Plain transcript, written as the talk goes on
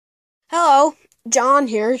Hello, John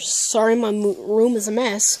here. Sorry my room is a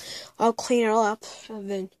mess. I'll clean it up.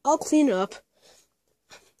 I'll clean it up.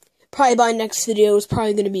 Probably by next video it's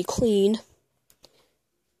probably going to be cleaned.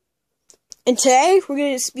 And today we're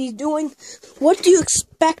going to be doing what do you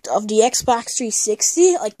expect of the Xbox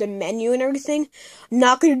 360, like the menu and everything. I'm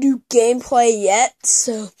not going to do gameplay yet,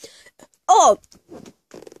 so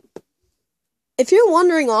if you're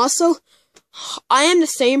wondering also, I am the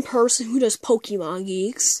same person who does Pokemon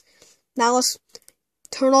Geeks. Now let's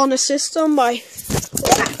turn on the system by...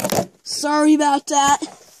 Sorry about that.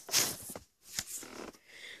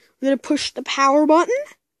 I'm going to push the power button.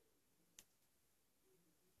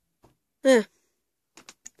 Hang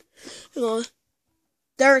on.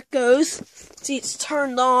 There it goes. See, it's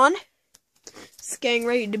turned on. It's getting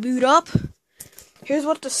ready to boot up. Here's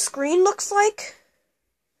what the screen looks like.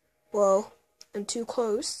 Whoa, I'm too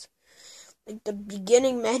close. Like the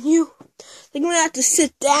beginning menu. I think I'm gonna have to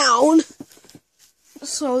sit down.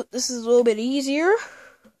 So this is a little bit easier.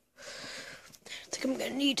 I think I'm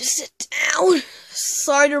gonna need to sit down.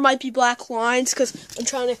 Sorry there might be black lines because I'm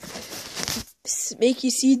trying to make you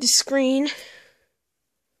see the screen.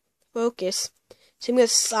 Focus. So I'm gonna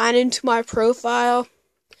sign into my profile.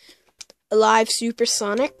 Alive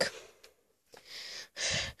Supersonic.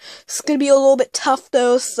 It's gonna be a little bit tough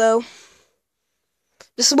though, so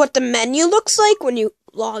this is what the menu looks like when you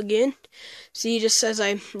log in. See, it just says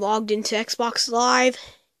I'm logged into Xbox Live.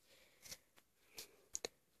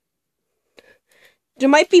 There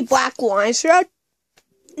might be black lines throughout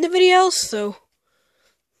the video, so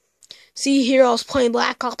see here I was playing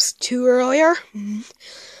Black Ops 2 earlier. And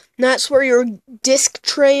that's where your disc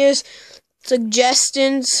tray is.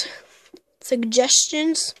 Suggestions.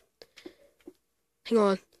 Hang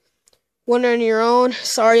on. One on your own.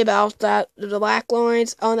 Sorry about that. The black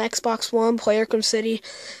lines on Xbox One, Player Come City,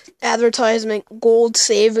 advertisement, gold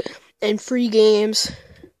save, and free games.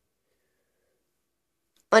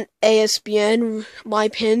 On ASBN, my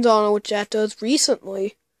pins on which that does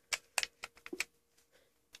recently.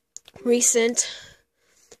 Recent.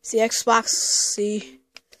 See Xbox.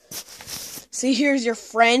 See here's your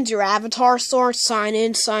friends, your avatar store. Sign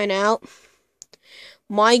in, sign out.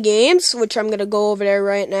 My games, which I'm gonna go over there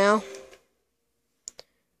right now.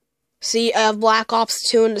 See, I have Black Ops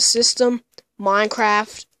 2 in the system,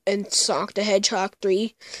 Minecraft, and Sonic the Hedgehog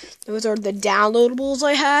 3. Those are the downloadables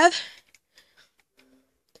I have.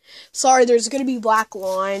 Sorry, there's gonna be black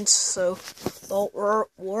lines, so don't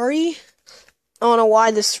worry. I don't know why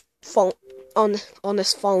this phone on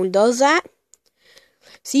this phone does that.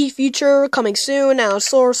 See, future coming soon. Now,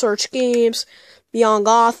 Source Search Games, Beyond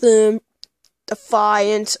Gotham,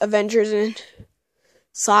 Defiance, Avengers, and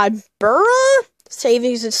Cybera.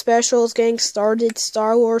 Savings and specials getting started.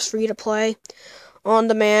 Star Wars free to play. On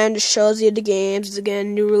demand shows you the games.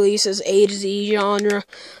 Again, new releases, A to Z genre.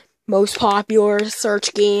 Most popular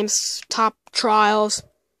search games. Top trials.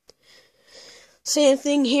 Same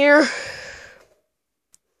thing here.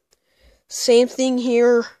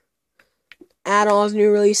 Add-ons,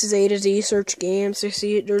 new releases, A to Z search games. You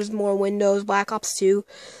see, there's more windows. Black Ops 2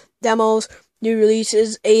 demos. New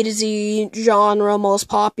releases, A to Z, genre, most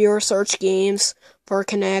popular search games for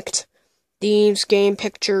Connect, themes, game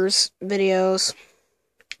pictures, videos,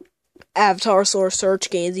 avatar source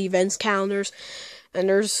search games, events, calendars, and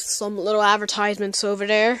there's some little advertisements over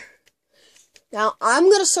there. Now, I'm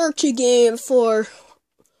going to search a game for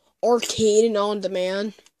arcade and on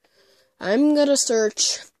demand. I'm going to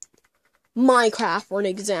search Minecraft for an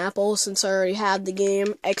example, since I already had the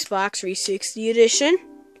game, Xbox 360 edition.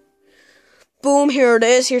 Boom, here it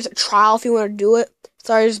is. Here's a trial if you want to do it.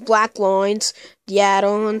 Sorry, there's black lines, the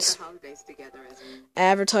add-ons,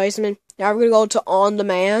 advertisement. Now we're going to go to on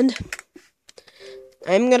demand.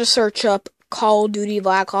 I'm going to search up Call of Duty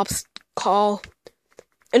Black Ops Call.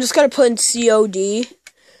 I'm just going to put in COD.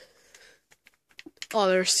 Oh,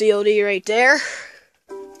 there's COD right there.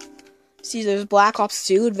 See, there's Black Ops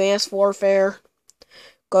 2, Advanced Warfare,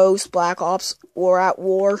 Ghost, Black Ops, War at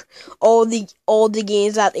War, all the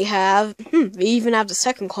games that they have. They even have the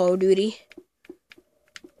second Call of Duty.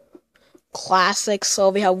 Classics, so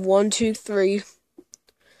we have 1, 2, 3.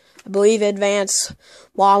 I believe Advanced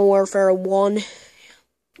Modern Warfare 1.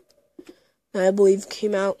 I believe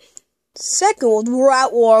came out. Second was War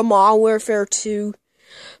at War, Modern Warfare 2.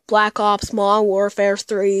 Black Ops, Modern Warfare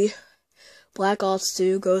 3. Black Ops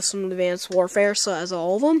 2 goes from Advanced Warfare, so has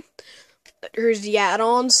all of them. Here's the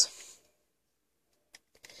add-ons.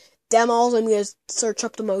 Demos, I'm going to search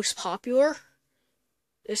up the most popular.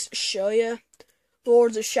 Just to show you.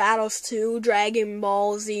 Lords of Shadows 2, Dragon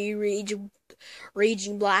Ball Z,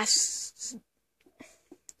 Raging Blast,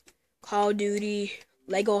 Call of Duty,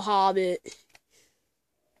 Lego Hobbit.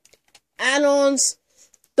 Add-ons.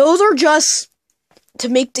 Those are just to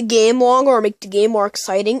make the game longer or make the game more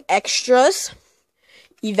exciting. Extras.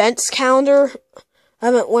 Events calendar. I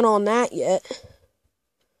haven't went on that yet.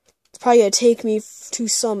 It's probably going to take me to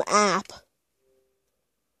some app.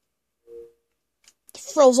 It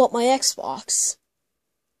froze up my Xbox.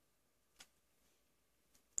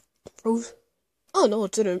 Froze. Oh no,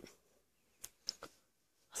 it didn't.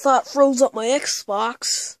 I thought it froze up my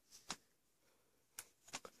Xbox.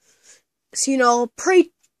 So,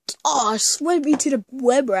 switch me to the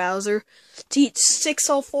web browser. It's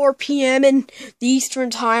 6:04 p.m. in the Eastern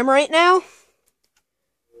Time right now.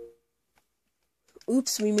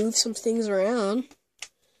 Oops, we moved some things around.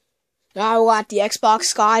 Now we're at the Xbox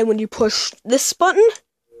Sky when you push this button.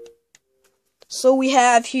 So we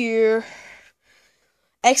have here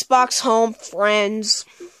Xbox Home, Friends,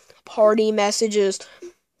 Party Messages,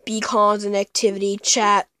 beacons and activity,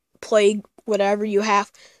 chat, play, whatever you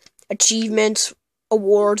have, achievements,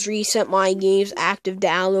 awards, recent My Games, active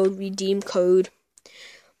download, redeem code,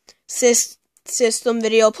 system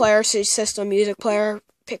video player, system music player,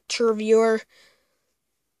 picture viewer,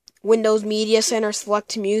 Windows Media Center,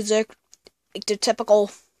 select music, like the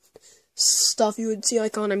typical stuff you would see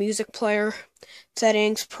like on a music player,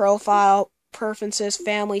 settings, profile, preferences,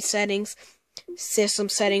 family settings, system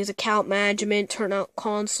settings, account management, turn out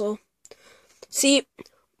console. See,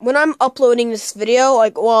 when I'm uploading this video,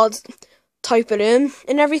 type it in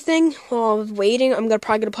and everything, while I was waiting, I'm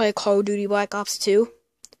probably gonna play Call of Duty Black Ops 2.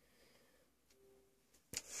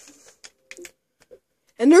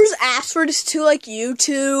 And there's apps for this too, like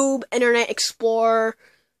YouTube, Internet Explorer.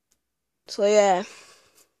 So yeah.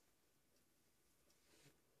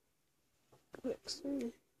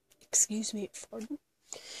 Excuse me, pardon.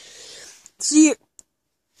 See,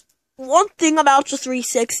 one thing about the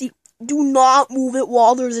 360, do not move it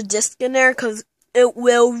while there's a disc in there, because it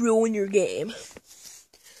will ruin your game.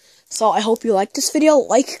 So I hope you like this video.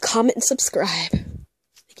 Like, comment, and subscribe.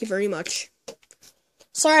 Thank you very much.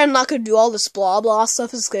 Sorry I'm not going to do all this blah blah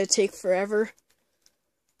stuff. It's going to take forever.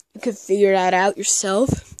 You can figure that out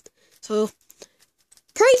yourself. So,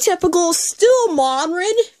 pretty typical. Still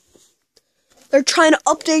Monrin. They're trying to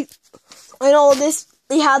update. I know this.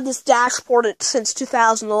 They had this dashboard since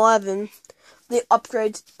 2011. They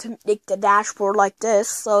upgraded to make the dashboard like this.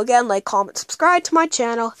 So again, like, comment, subscribe to my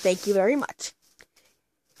channel. Thank you very much.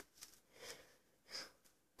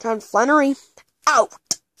 John Flannery, out.